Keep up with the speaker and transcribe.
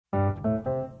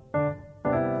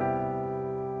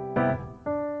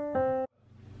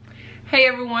Hey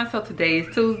everyone, so today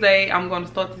is Tuesday. I'm going to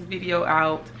start this video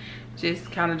out just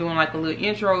kind of doing like a little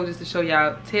intro just to show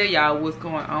y'all, tell y'all what's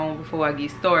going on before I get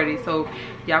started. So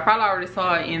y'all probably already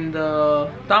saw it in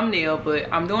the thumbnail, but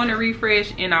I'm doing a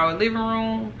refresh in our living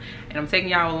room and I'm taking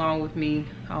y'all along with me.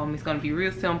 It's going to be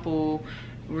real simple,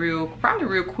 probably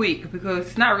real quick because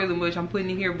it's not really much I'm putting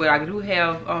in here, but I do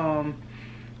have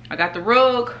I got the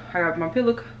rug, I got my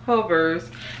pillow covers.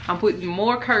 I'm putting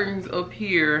more curtains up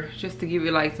here just to give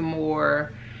it like some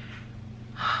more,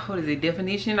 what is it,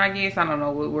 definition, I guess. I don't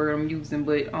know what word I'm using,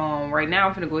 but right now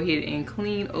I'm gonna go ahead and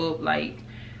clean up,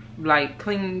 like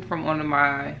clean from under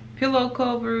my pillow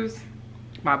covers,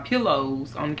 my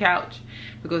pillows on the couch,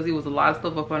 because it was a lot of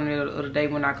stuff up under the other day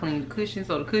when I cleaned the cushions.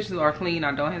 So the cushions are clean.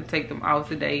 I don't have to take them out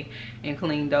today and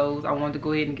clean those. I wanted to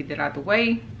go ahead and get that out the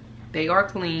way. They are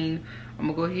clean. I'm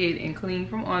gonna go ahead and clean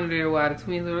from under there while the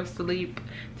twins are asleep.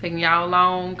 Taking y'all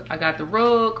along. I got the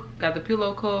rug, got the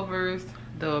pillow covers,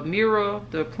 the mirror,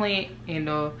 the plant, and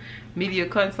the media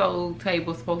console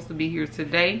table supposed to be here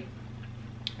today.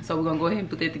 So we're gonna go ahead and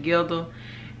put that together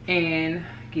and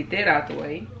get that out the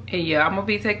way. And yeah, I'm gonna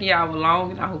be taking y'all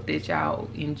along, and I hope that y'all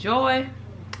enjoy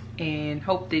and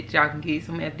hope that y'all can get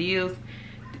some ideas.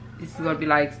 This is gonna be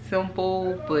like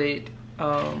simple, but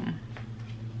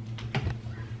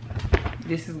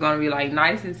this is gonna be like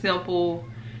nice and simple,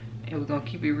 and we're gonna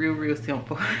keep it real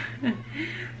simple.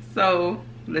 So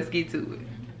let's get to it.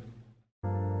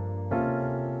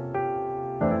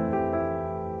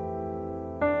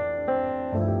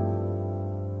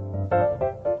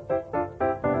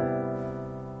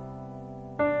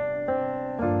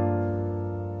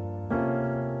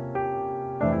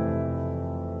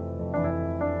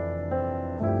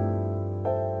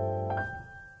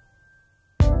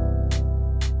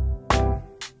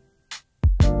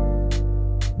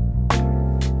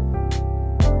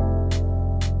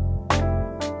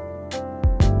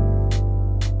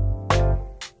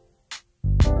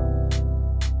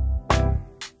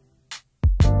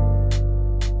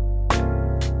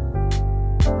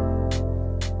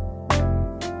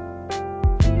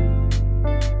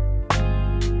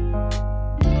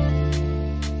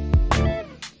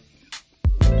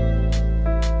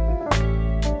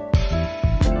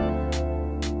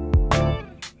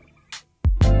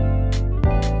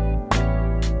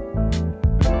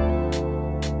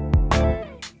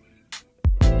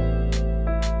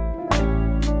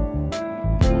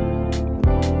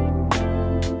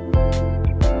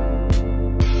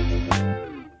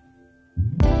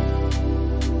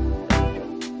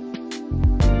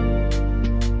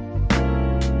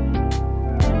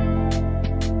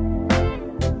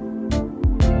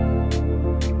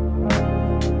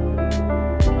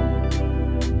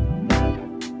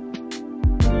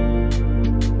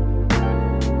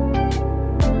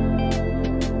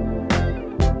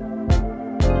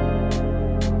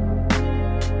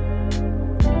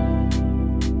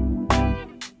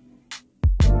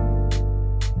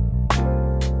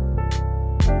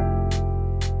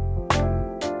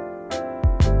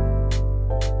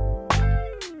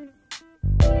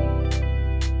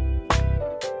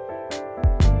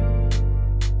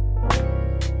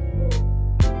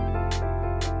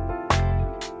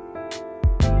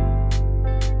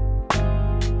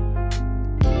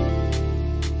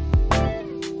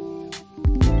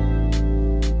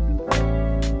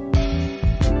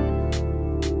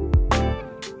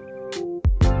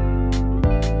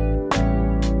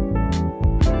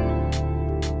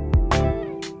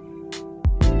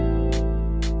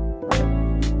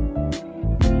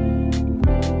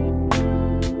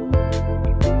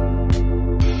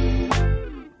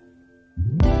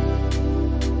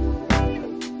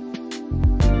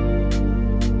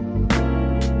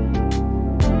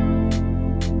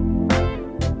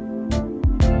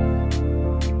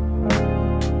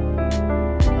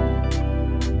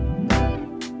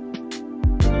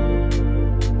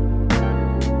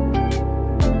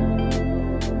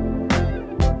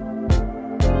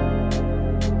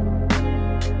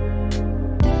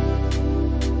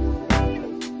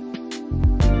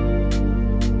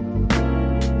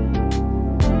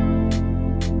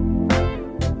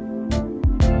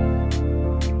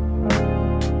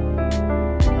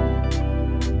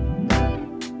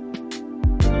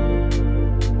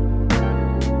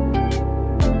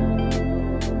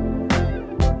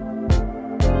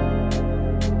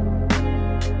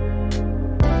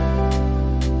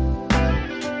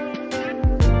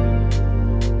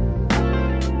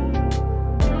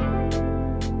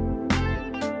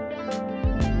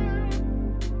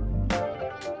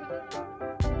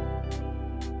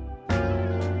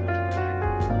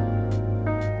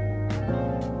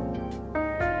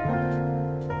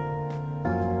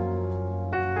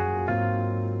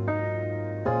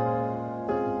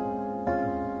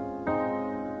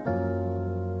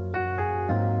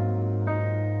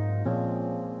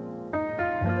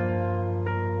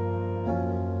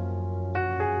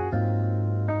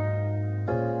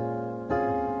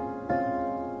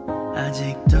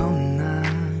 아직도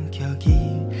난 기억이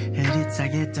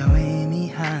흐릿하게 또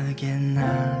의미하겠나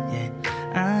yeah.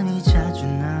 아니 자주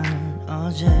난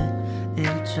어제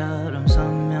일처럼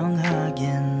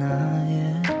선명하겠나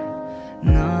yeah.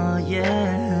 너의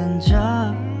흔적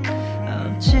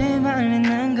없지만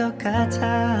있는 것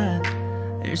같아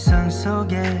일상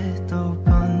속에 또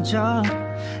번져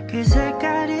그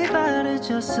색깔이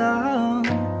바래졌어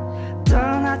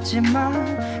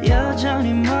떠났지만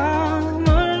여전히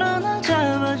머물러 날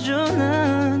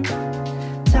잡아주는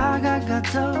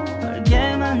다가가도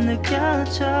멀게만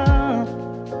느껴져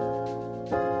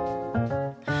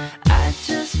I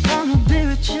just wanna be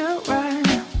with you right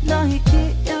now 너의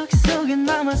기억 속에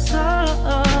남았어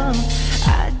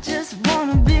I just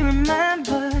wanna be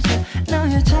remembered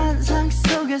너의 잔상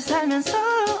속에 살면서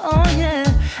oh yeah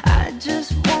I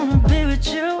just wanna be with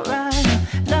you right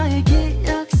now 너의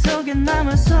기억 속에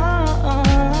남았어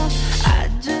I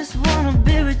just wanna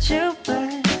be with you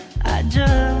babe I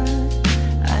just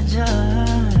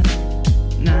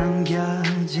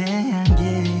남겨진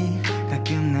향기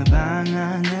가끔 내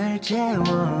방안을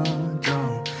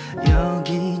채워도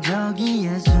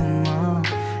여기저기에 숨어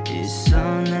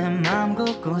있어 내 맘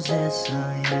곳곳에서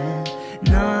yeah.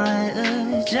 너의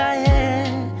의자에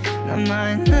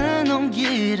남아있는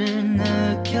온기를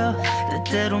느껴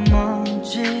때때로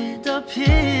먼지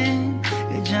덮인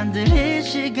그 잔들이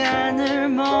시간을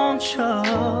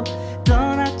멈춰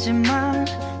떠났지만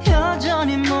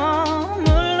여전히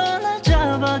머물러 날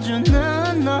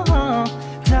잡아주는 너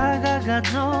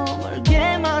다가가도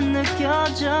멀게만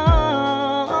느껴져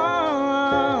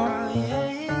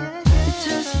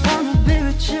Just wanna be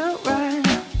with you right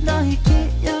now 너의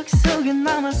기억 속에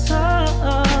남았어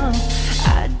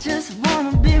I just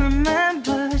wanna be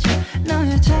remembered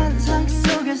너의 잔상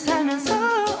속에 살면서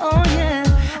oh yeah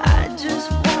I just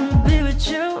wanna be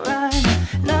with you right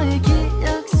now 너의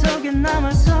기억 속에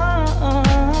남았어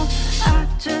I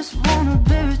just wanna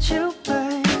be with you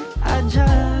babe I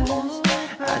just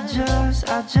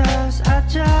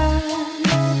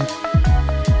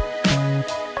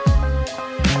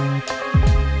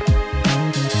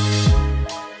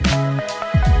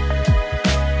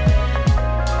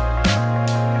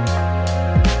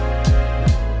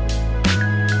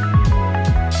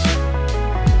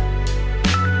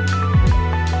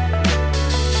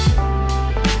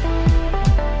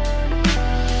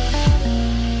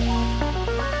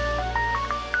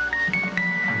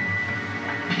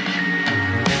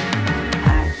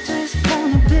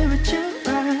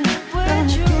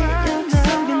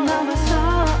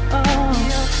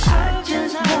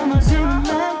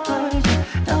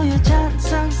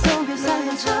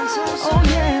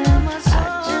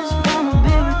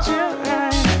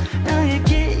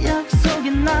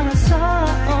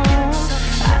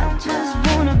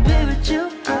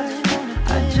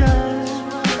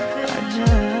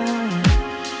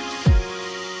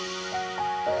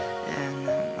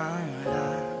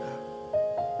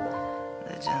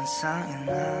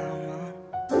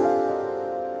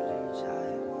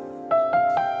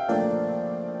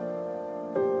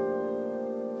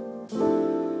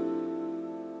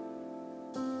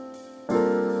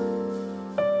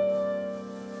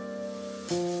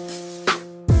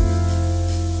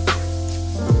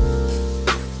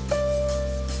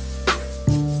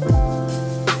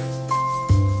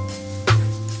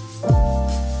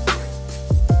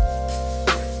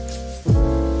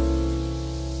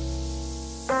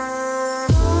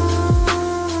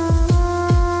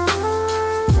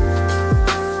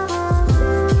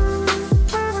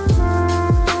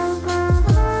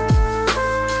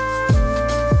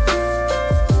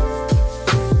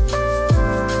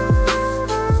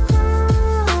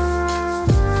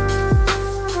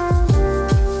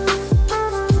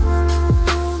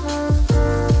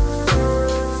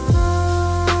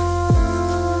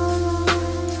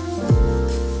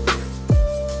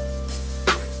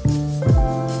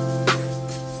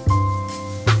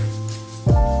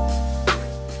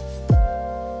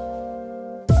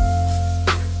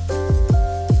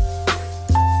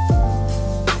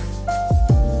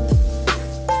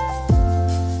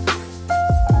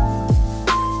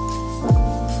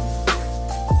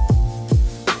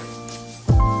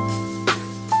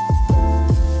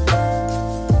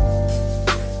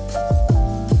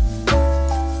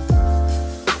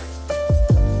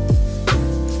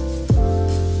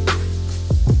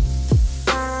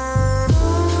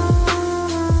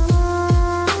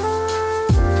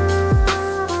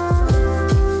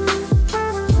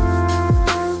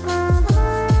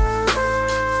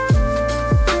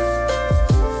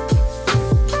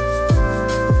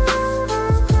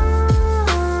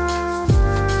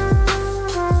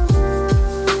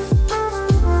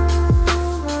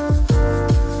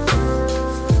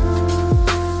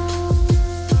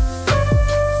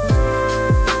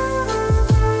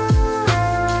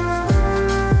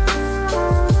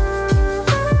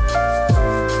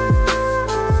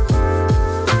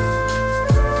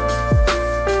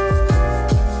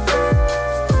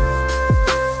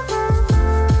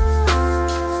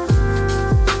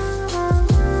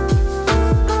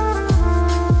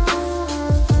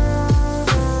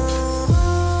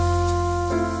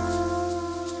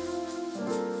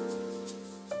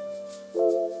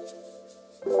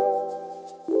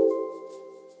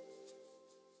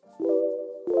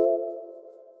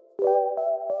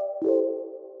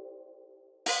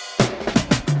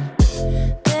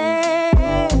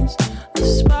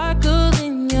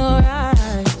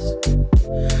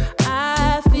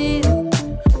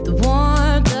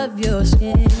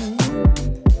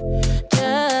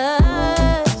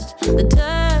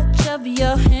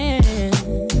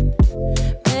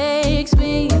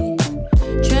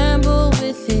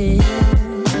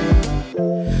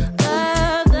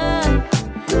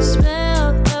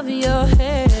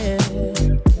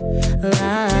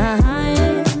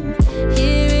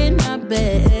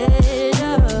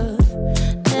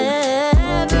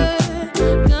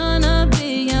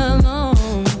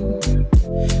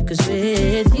 'cause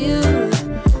with you,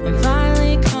 I'm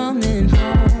finally coming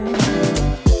home.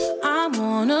 I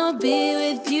wanna be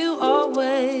with you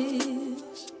always,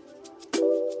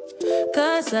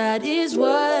 'cause that is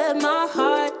what my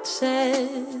heart says.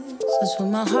 That's what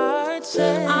my heart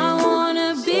says. I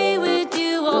wanna be with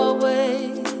you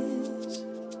always.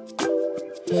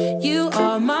 You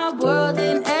are my world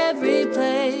in every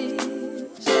place.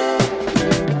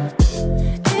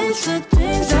 It's the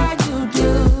things that you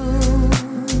do,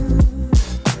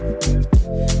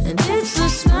 and it's the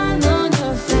smile on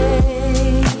your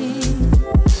face.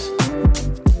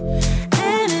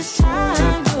 And as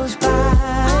time goes by,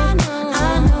 I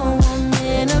know I'm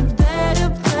in a better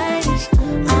place.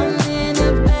 I'm in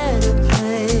a better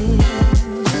place.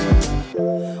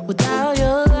 Without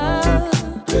your love,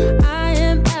 I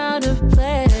am out of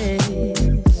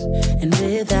place. And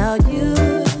without you,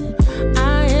 I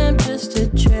am just a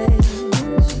trace.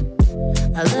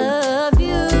 I love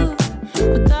you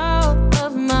with all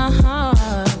of my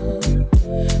heart.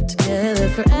 Together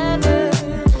forever,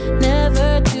 never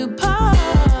to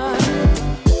part.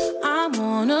 I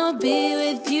wanna be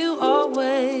with you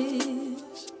always,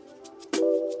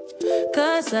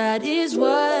 'cause that is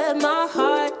what my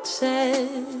heart says.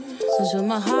 That's what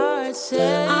my heart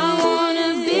says. I wanna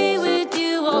be with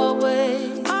you always.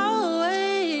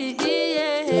 Always,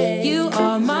 yeah. You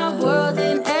are my world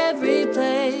in every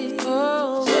place.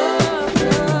 Oh,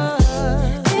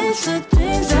 it's the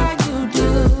things that you do.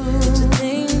 It's the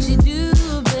things you do,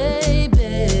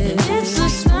 baby. And it's the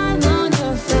smile on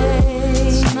your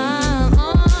face. Smile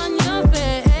on your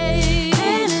face.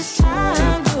 And as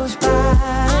time goes by,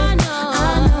 I know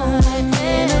I'm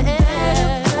in a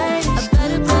better place. A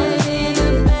better place. In a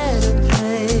better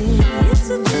place.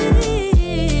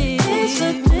 It's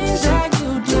the things that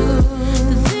you do.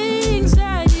 The things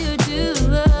that you do.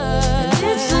 And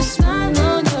it's the smile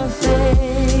on your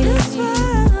face. The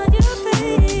smile on your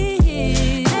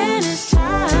face. And as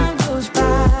time goes by, I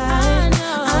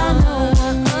know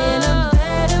I'm in a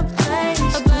better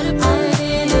place. A better place.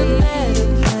 In a better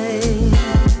place.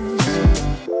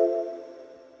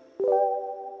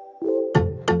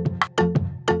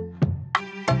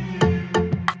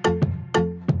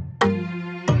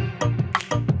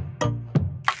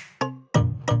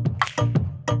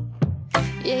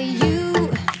 Yeah,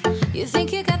 you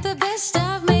think you got the best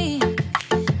of me,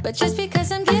 but just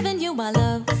because I'm giving you my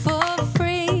love for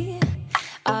free,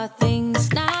 are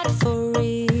things not for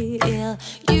real?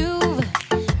 You've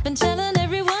been telling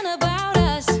everyone about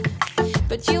us,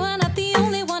 but you are not the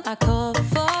only one I call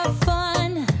for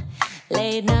fun.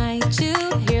 Late night to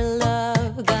hear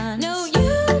love guns. No,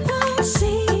 you won't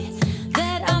see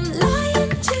that I'm lying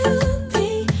to be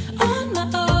on my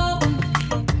own.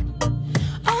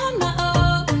 On my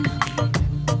own.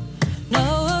 No,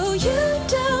 you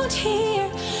don't hear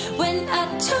when I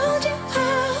told you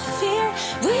how fear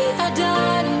we are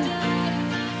done.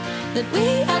 That we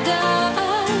are done.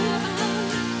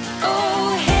 Oh,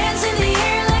 hands in the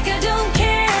air like I don't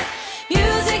care.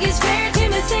 Music is fair to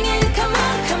me singing. Come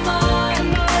on, come on.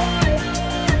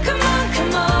 Come on,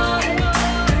 come on.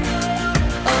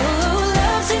 Oh,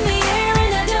 love's in the air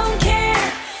and I don't care.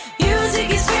 Music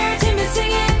is fair to me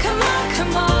singing. Come on,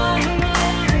 come on.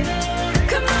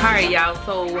 Come on. All right, y'all,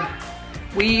 so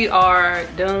we are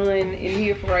done in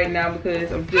here for right now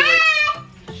because I'm still like,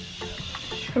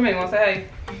 come here, you wanna say hey?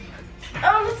 I'm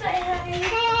gonna say hey.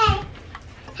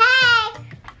 Hey.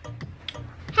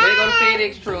 There you go the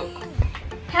FedEx truck.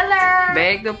 Hello.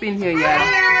 Bagged up in here, y'all.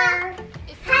 Hello.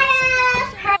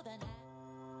 Hello.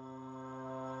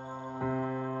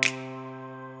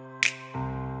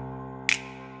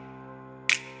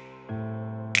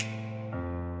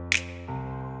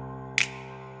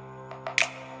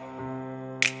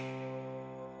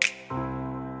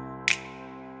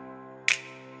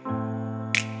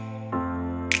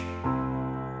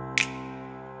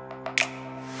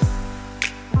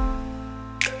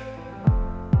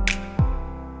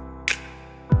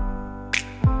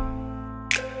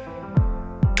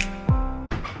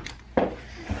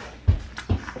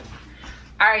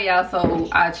 Alright, y'all, so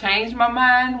I changed my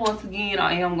mind once again.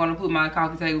 I am gonna put my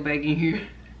coffee table back in here.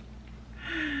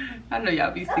 I know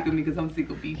y'all be sick of me because I'm sick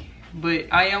of me, but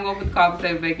I am gonna put the coffee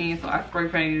table back in. So I spray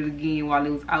painted it again while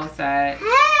it was outside.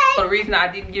 So the reason I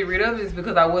didn't get rid of it is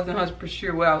because I wasn't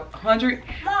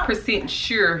 100%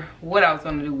 sure what I was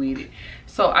gonna do with it.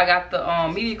 So I got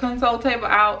the media console table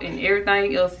out and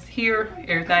everything else is here.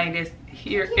 Everything is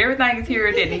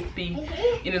here that needs to be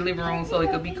in the living room so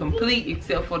it could be complete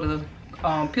except for the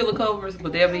pillow covers,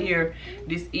 but they'll be here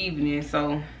this evening.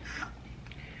 So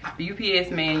the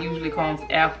UPS man usually comes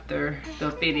after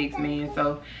the FedEx man,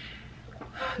 so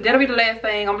that'll be the last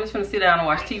thing. I'm just gonna sit down and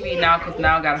watch TV now, because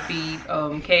now I gotta feed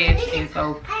Cash, and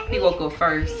so he woke up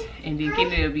first, and then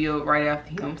Kennedy will be up right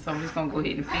after him. So I'm just gonna go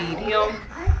ahead and feed him,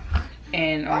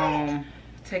 and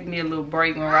take me a little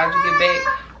break. When Roger get back,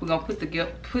 we're gonna put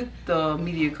the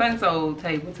media console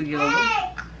table together.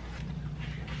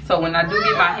 So when I do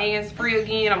get my hands free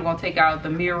again, I'm gonna take out the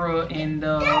mirror and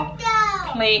the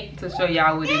plant to show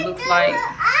y'all what it looks like,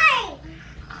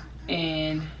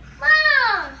 and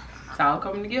it's all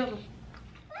coming together.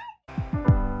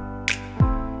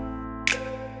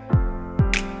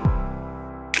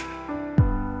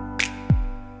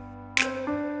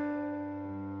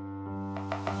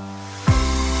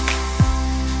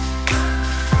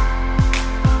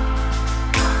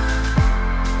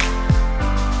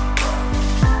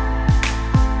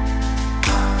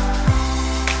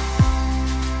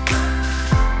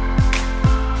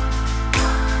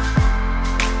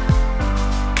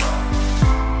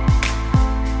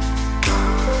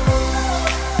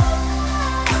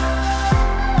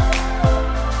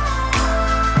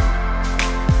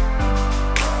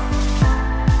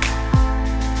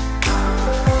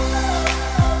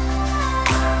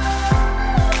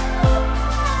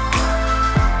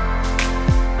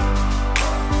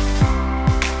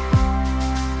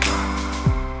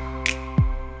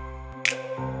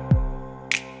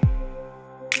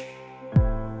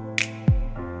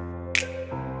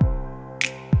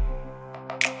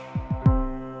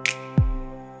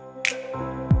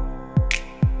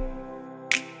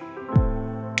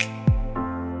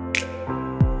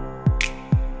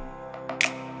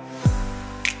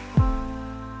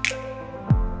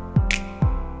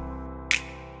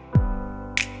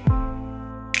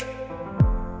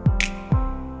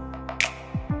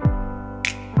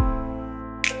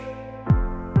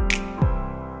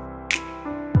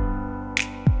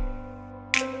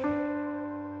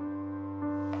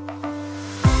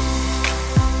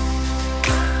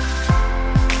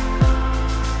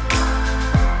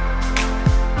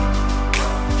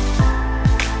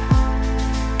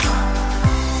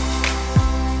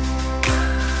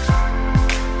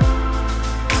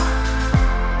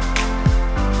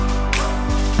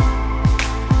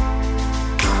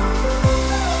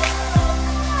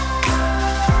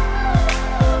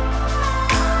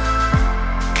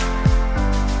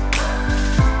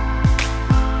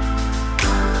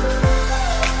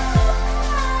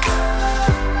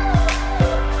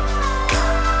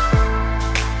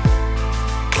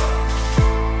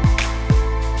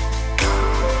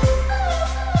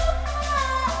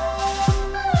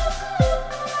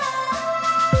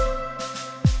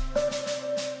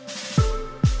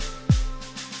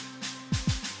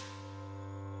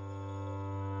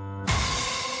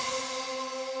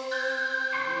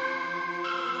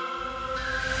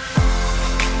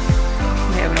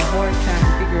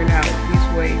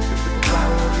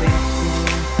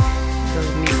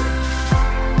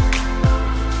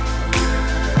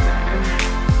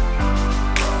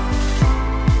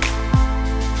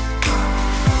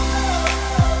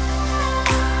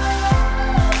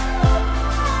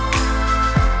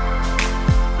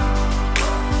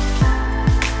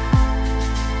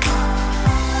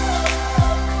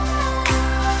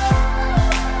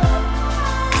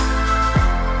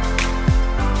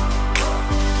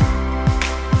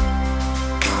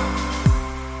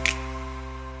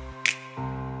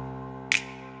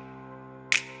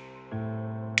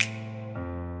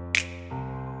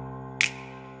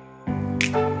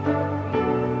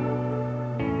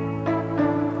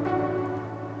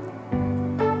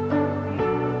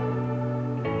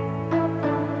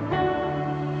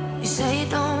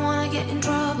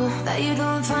 that you're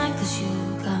doing fine, cause you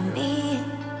got me.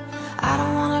 I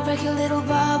don't wanna break your little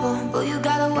bubble, but you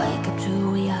gotta wake up to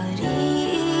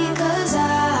reality. Cause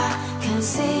I can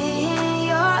see in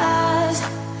your eyes,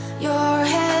 your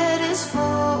head is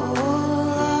full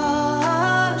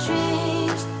of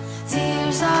dreams.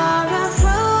 Tears are a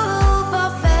proof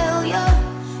of failure,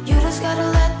 you just gotta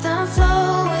let them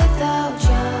flow without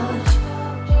judge.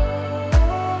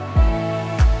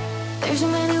 There's so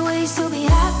many ways to be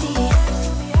happy,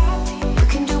 you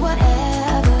can do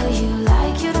whatever you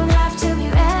like, you don't have to be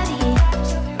ready,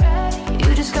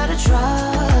 you just gotta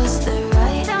trust the right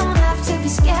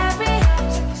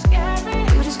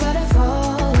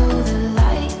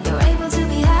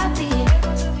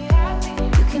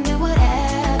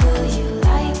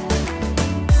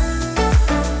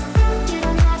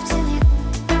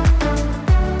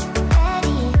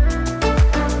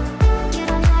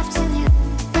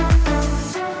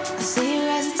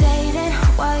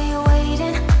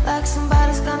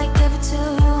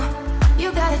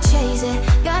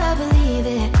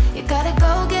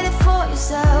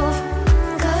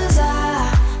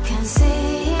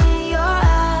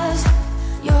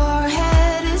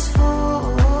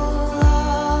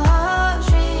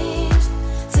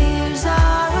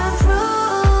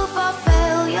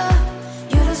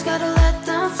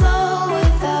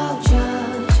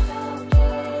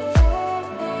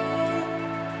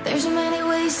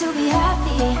to be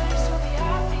happy.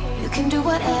 You can do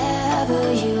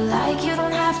whatever you like. You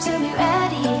don't have to be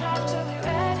ready.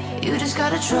 You just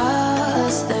gotta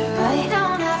trust the right.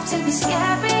 Don't have to be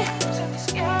scary.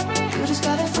 You just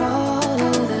gotta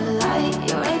follow the light.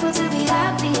 You're able to be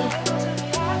happy.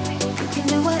 You can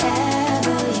do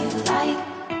whatever you like.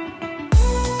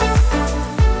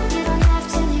 You don't have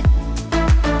to be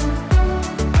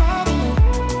ready.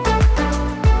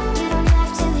 You don't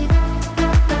have to be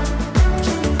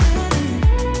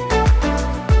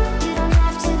You don't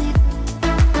have to be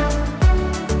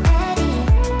ready.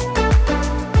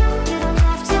 You don't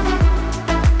have to be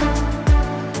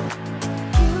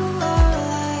You are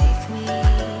like me,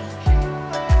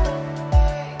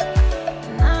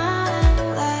 and I'm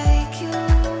like you.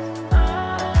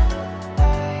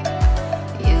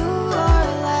 You are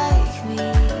like me,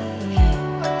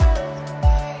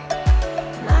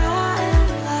 and I'm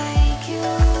like you.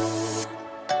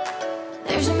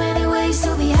 There's so many ways to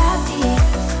be happy.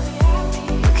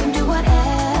 You can do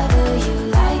whatever you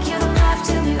like. You don't have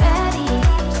to be ready.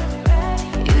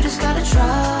 You just gotta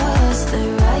trust the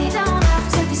right. Don't have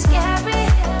to be scary.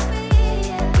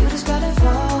 You just gotta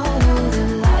follow the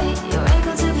light. You're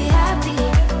able to be happy.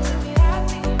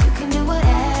 You can do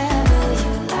whatever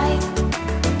you like.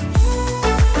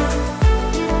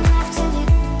 You don't have to be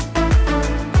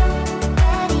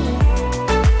ready.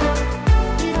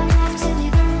 You don't have to be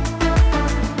You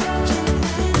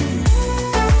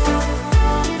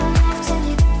don't have to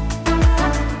be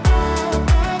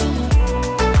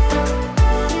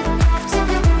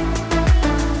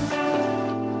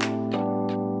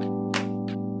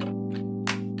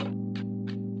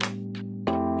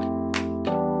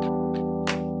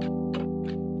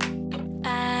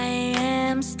I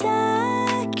am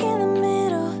stuck in the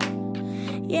middle.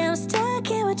 Yeah, I'm stuck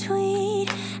in between.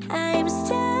 I'm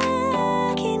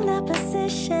stuck in that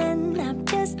position. I'm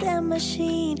just a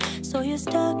machine. So you're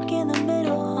stuck in the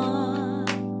middle, huh?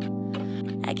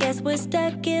 I guess we're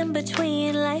stuck in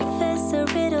between. Life is a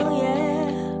riddle,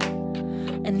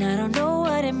 yeah. And I don't know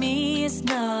what it means,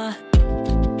 no.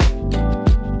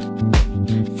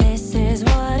 This is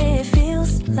what it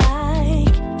feels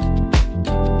like.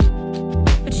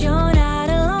 But you're not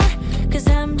alone, 'cause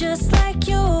I'm just like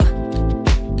you.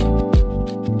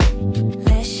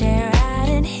 Let's share out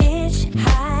and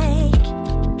hitchhike.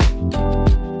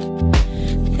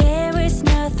 There is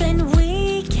nothing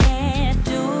we can't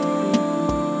do.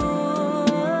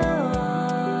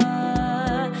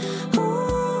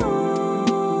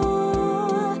 Ooh,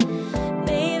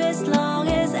 baby, it's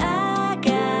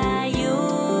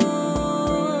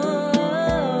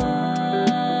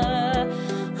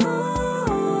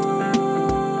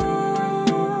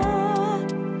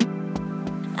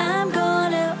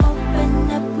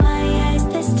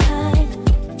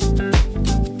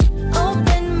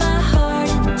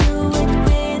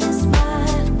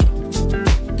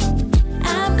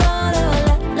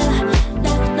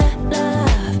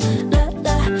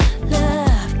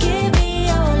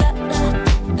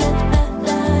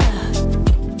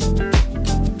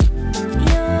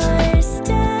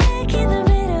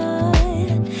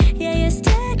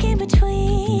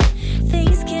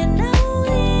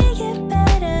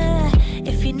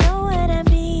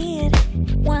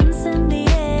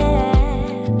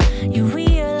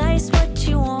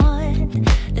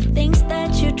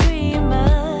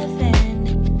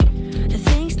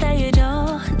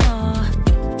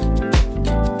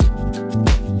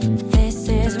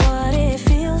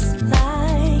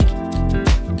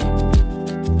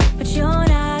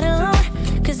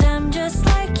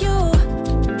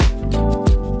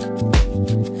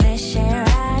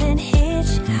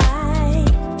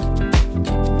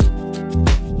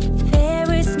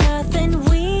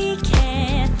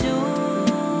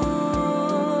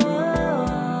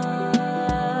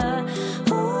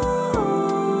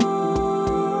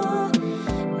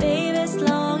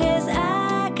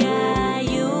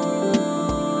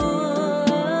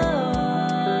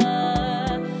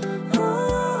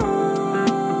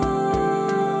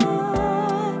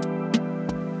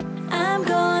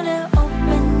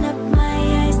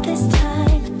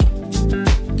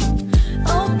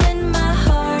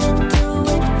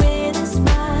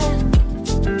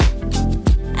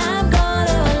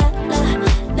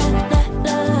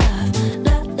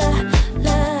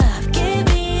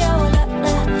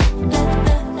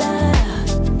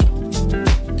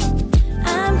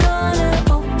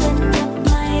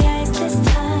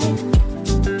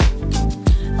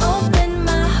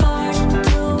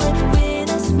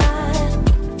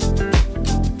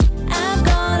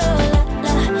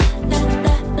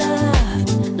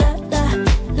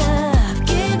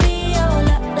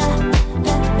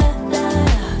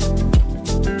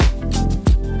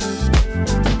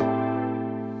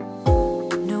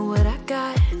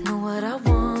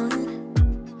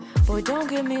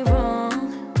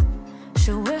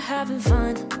having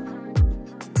fun,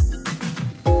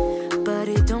 but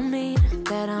it don't mean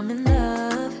that I'm in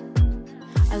love.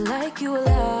 I like you a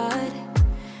lot,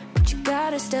 but you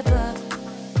gotta step up.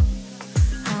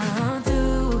 I'm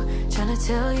through trying to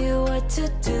tell you what to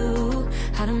do,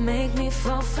 how to make me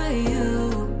fall for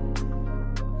you.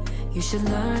 You should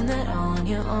learn that on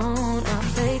your own. I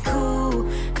play cool,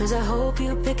 cause I hope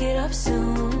you pick it up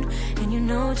soon, and you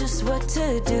know just what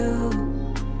to do,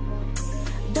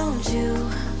 don't you?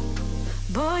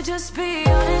 Boy, just be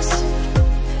honest.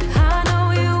 I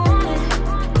know you want it,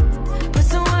 put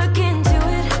some work into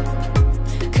it,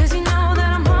 cause you know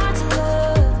that I'm hard to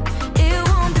love. It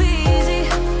won't be easy,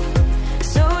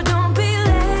 so don't be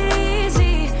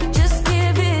lazy. Just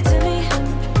give it to me,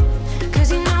 cause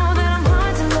you know that I'm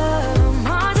hard to love. I'm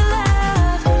hard to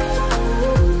love.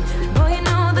 Boy, you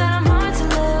know that I'm hard to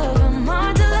love. I'm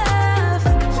hard to love.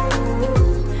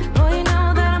 Boy, you know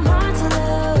that I'm hard to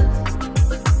love.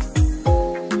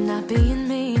 I'm not being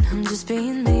mean, I'm just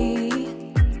being me.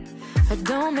 I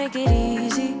don't make it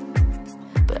easy,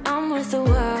 but I'm worth a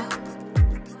while.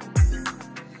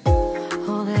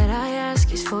 All that I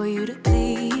ask is for you to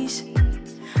please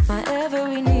my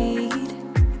every need,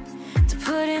 to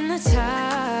put in the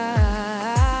time.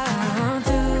 I'm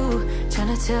through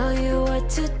trying to tell you what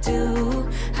to do,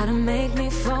 how to make me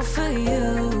fall for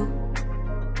you.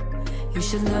 You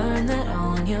should learn that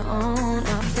on your own.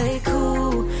 I play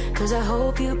cool, cause I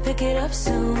hope you pick it up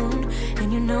soon,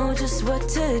 and you know just what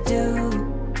to do,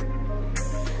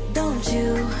 don't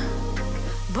you?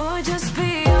 Boy, just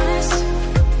be honest.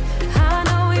 I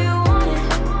know you want it,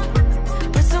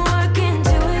 put some work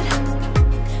into it,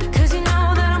 cause you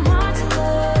know that I'm hard to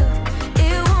love.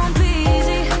 It won't be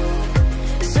easy,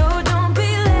 so don't be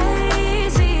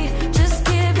lazy. Just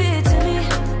give it to me,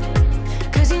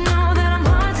 cause you know that I'm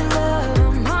hard to love.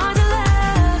 I'm hard to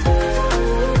love.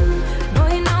 Boy,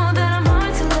 you know that I'm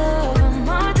hard to love. I'm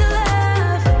hard to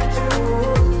love.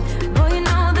 Boy, you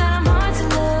know that I'm hard to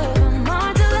love. I'm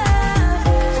hard to love.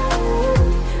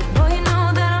 Boy, you know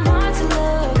that I'm hard to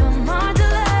love. I'm hard to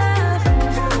love.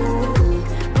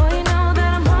 Boy, you know that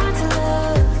I'm hard to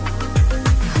love.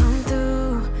 I'm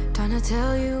through trying to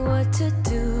tell you what to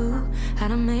do, how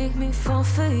to make me fall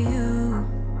for you.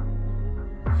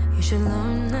 You should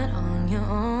learn that on your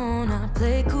own. I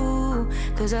play cool,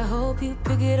 cause I hope you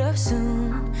pick it up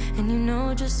soon, and you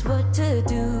know just what to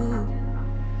do,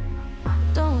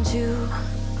 don't you?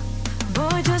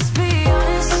 Boy, just be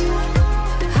honest.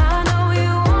 I know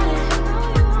you want it,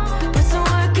 put some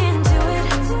work into it,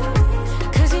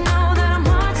 cause you know that I'm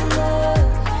hard to love.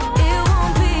 It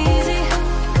won't be easy,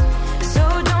 so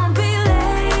don't be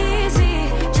lazy.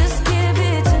 Just give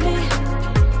it to me,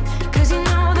 cause you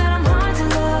know that I'm hard to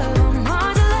love. I'm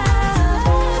hard to love.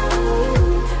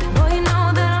 Boy, you know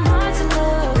that I'm hard to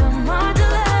love. I'm hard to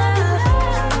love.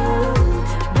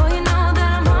 Boy, you know that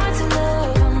I'm hard to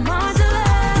love. I'm hard to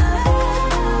love.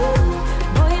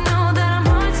 Boy, you know that I'm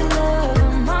hard to love.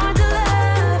 I'm hard to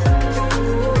love.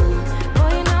 Boy,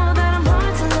 you know that I'm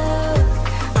hard to love.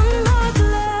 I'm hard to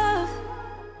love.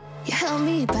 You held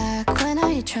me back when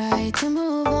I tried to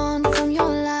move on from your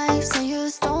life, so you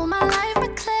stole my life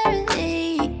with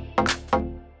clarity.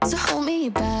 So hold me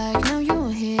back, now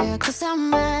you're here, cause I'm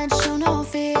mad, show no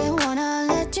fear. Wanna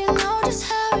let you know just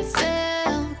how it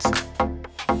felt.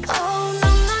 Oh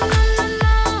no, no, no, no,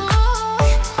 no.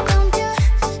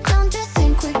 Don't you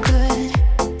think we're good?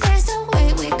 There's no way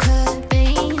we could be,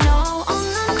 no. Oh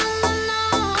no, no, no, no.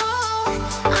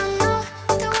 I know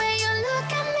the way you look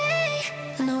at me,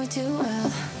 I know it too well.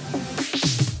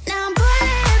 Now put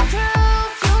it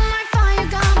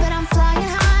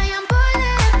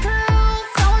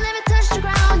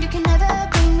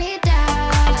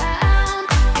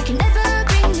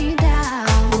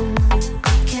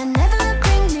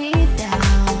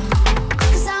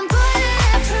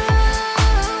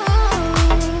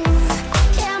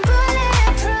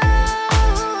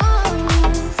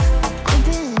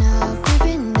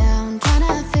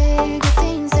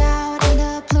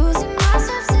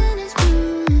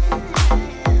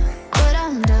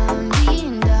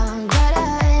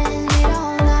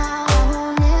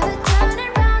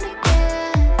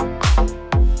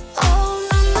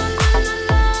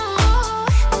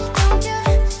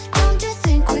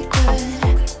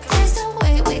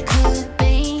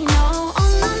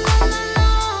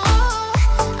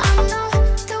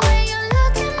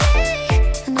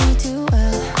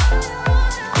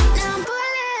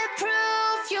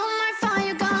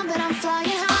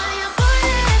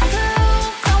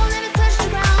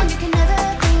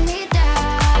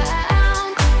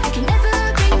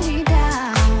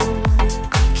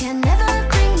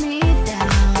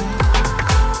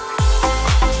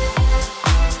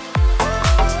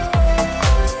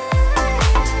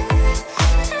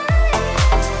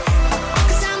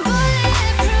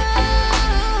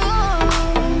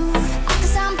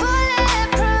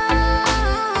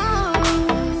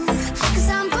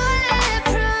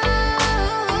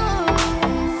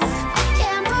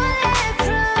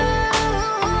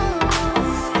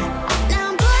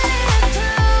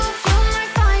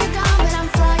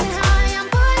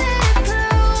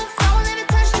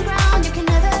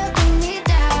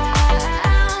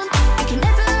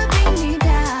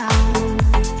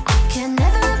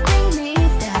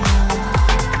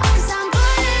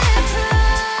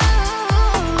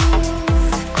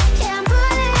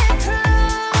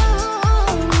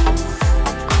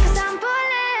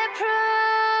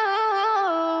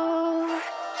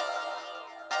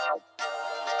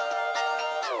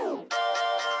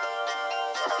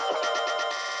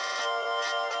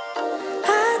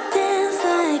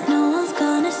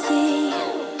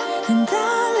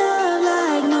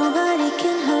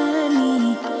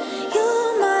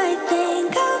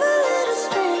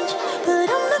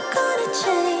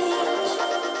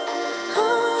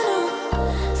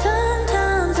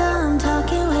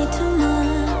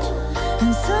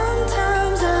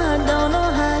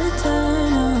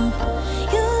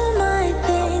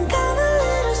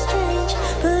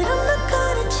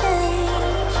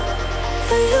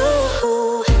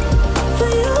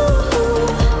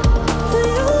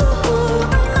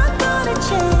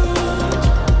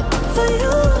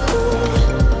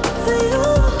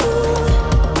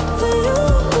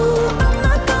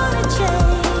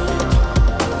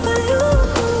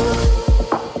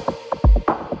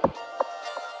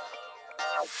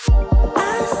I